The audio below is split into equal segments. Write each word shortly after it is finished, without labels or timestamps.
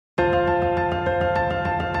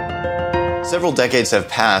Several decades have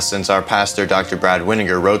passed since our pastor, Dr. Brad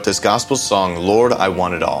Winiger, wrote this gospel song, Lord, I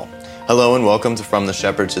Want It All. Hello and welcome to From the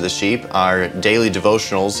Shepherd to the Sheep, our daily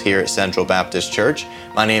devotionals here at Central Baptist Church.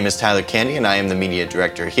 My name is Tyler Candy and I am the media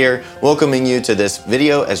director here, welcoming you to this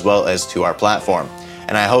video as well as to our platform.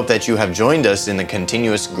 And I hope that you have joined us in the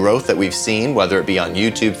continuous growth that we've seen, whether it be on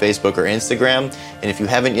YouTube, Facebook, or Instagram. And if you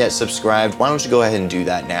haven't yet subscribed, why don't you go ahead and do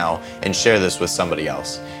that now and share this with somebody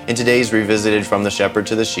else. In today's Revisited From the Shepherd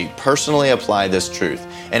to the Sheep, personally apply this truth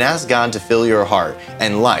and ask God to fill your heart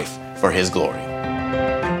and life for His glory.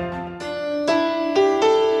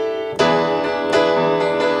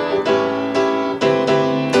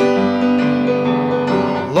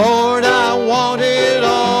 Lord, I want it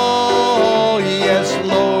all. Yes,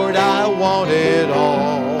 Lord, I want it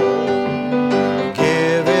all.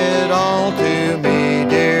 Give it all to me,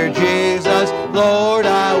 dear Jesus. Lord,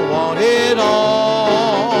 I want it all.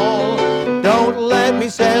 Don't let me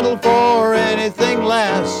settle for anything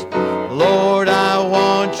less. Lord, I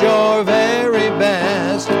want your very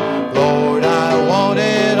best. Lord, I want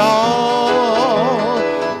it all.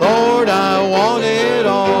 Lord, I want it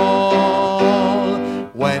all.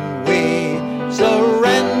 When we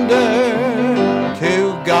surrender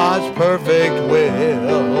to God's perfect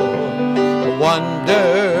will,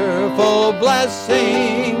 wonderful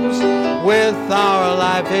blessings with our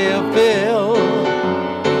life He'll fill.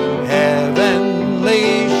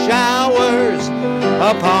 Heavenly showers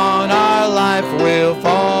upon our life will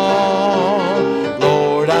fall.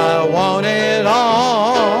 Lord, I want it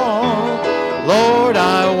all. Lord,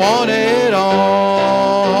 I want it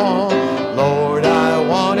all. Lord, I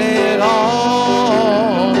want it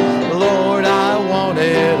all. Lord, I want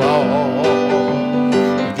it all.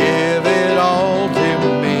 Give it all to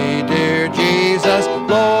me, dear Jesus.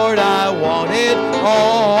 Lord, I want it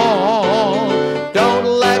all. Don't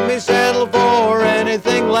let me settle for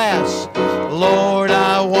anything less. Lord,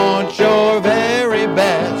 I want your very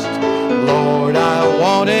best. Lord, I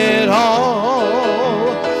want it all.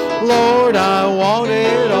 Lord, I want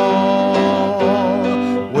it all.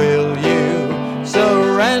 Will you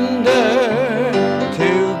surrender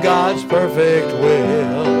to God's perfect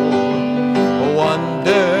will?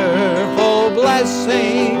 Wonderful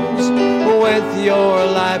blessings with your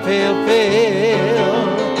life He'll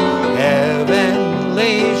fill.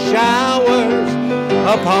 Heavenly showers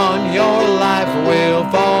upon your life will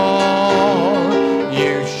fall.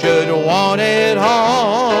 You should want it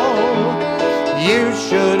all. You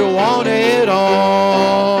should want it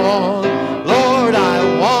all. Lord, I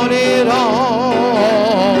want it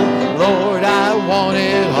all. Lord, I want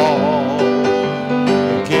it all.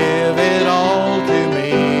 Give it all to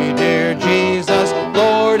me, dear Jesus.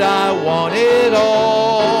 Lord, I want it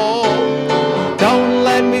all. Don't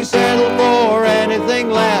let me settle for anything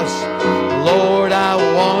less. Lord, I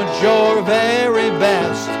want your very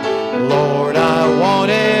best. Lord, I want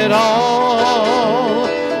it all.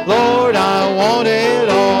 Lord, I want it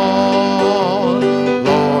all.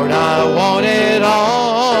 Lord, I want it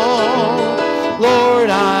all. Lord,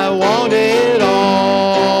 I want it all.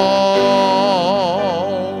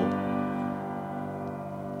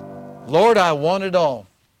 Lord, I want it all.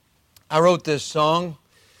 I wrote this song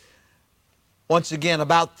once again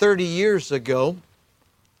about 30 years ago.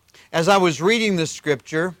 As I was reading the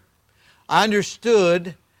scripture, I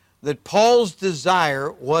understood that Paul's desire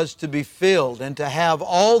was to be filled and to have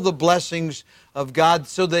all the blessings of God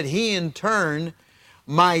so that he in turn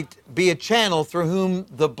might be a channel through whom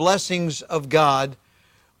the blessings of God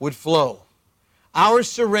would flow. Our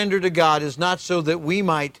surrender to God is not so that we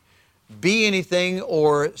might be anything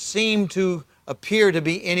or seem to appear to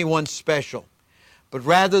be anyone special, but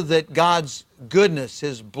rather that God's goodness,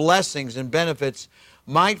 His blessings and benefits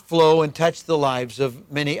might flow and touch the lives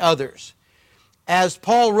of many others. As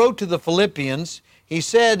Paul wrote to the Philippians, he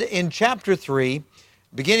said in chapter 3,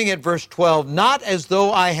 beginning at verse 12, "Not as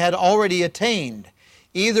though I had already attained,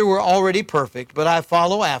 either were already perfect, but I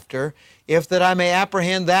follow after, if that I may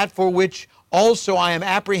apprehend that for which also I am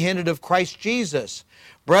apprehended of Christ Jesus.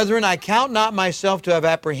 Brethren, I count not myself to have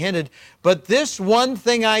apprehended, but this one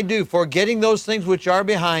thing I do, forgetting those things which are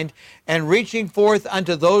behind, and reaching forth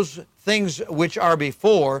unto those things which are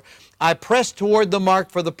before, I press toward the mark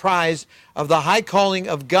for the prize of the high calling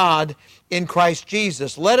of God in Christ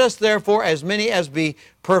Jesus. Let us therefore, as many as be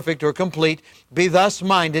perfect or complete, be thus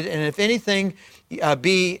minded, and if anything ye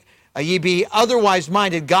be otherwise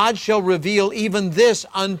minded, God shall reveal even this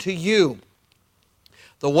unto you."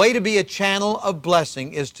 The way to be a channel of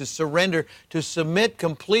blessing is to surrender, to submit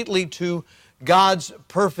completely to God's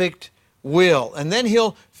perfect will. And then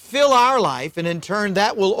He'll fill our life, and in turn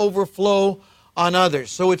that will overflow on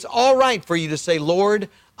others. So it's all right for you to say, "Lord,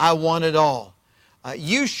 I want it all.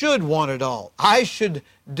 You should want it all. I should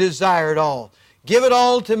desire it all. Give it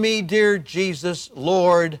all to me, dear Jesus.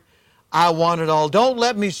 Lord, I want it all. Don't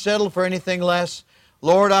let me settle for anything less.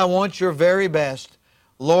 Lord, I want your very best.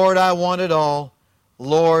 Lord, I want it all.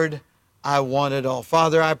 Lord, I want it all.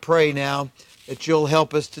 Father, I pray now that you'll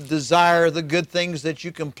help us to desire the good things that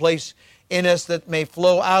you can place in us that may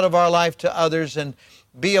flow out of our life to others and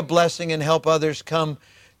be a blessing and help others come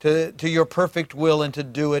to your perfect will and to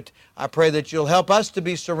do it. I pray that you'll help us to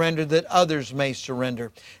be surrendered that others may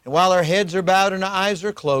surrender. And while our heads are bowed and our eyes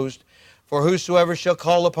are closed, for whosoever shall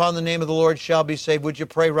call upon the name of the Lord shall be saved. Would you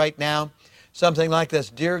pray right now something like this?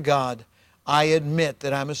 Dear God, I admit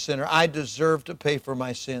that I'm a sinner. I deserve to pay for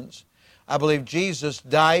my sins. I believe Jesus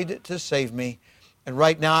died to save me. And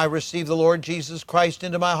right now I receive the Lord Jesus Christ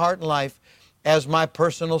into my heart and life as my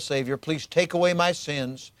personal Savior. Please take away my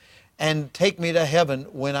sins and take me to heaven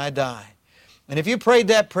when I die. And if you prayed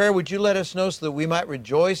that prayer, would you let us know so that we might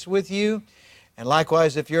rejoice with you? And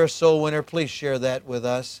likewise, if you're a soul winner, please share that with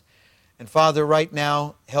us. And Father, right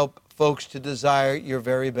now, help folks to desire your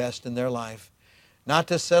very best in their life. Not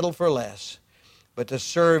to settle for less, but to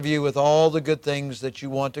serve you with all the good things that you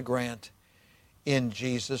want to grant. In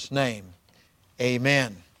Jesus' name,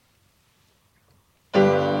 amen.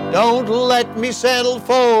 Don't let me settle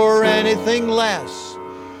for anything less.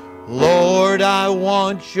 Lord, I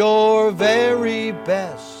want your very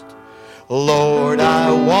best. Lord,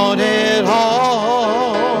 I want it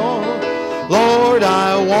all. Lord,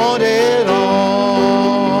 I want it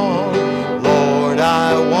all. Lord,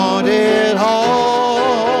 I want it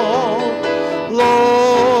all.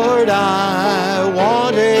 Lord, I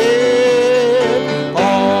want it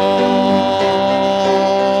all.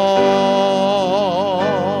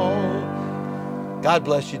 God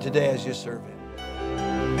bless you today as you serve Him.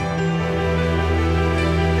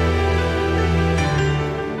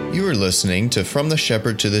 You are listening to From the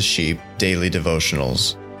Shepherd to the Sheep Daily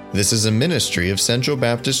Devotionals. This is a ministry of Central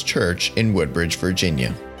Baptist Church in Woodbridge,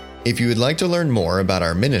 Virginia. If you would like to learn more about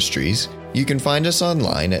our ministries, you can find us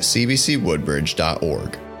online at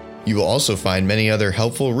cbcwoodbridge.org. You will also find many other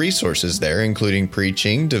helpful resources there, including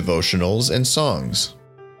preaching, devotionals, and songs.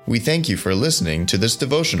 We thank you for listening to this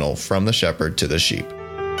devotional From the Shepherd to the Sheep.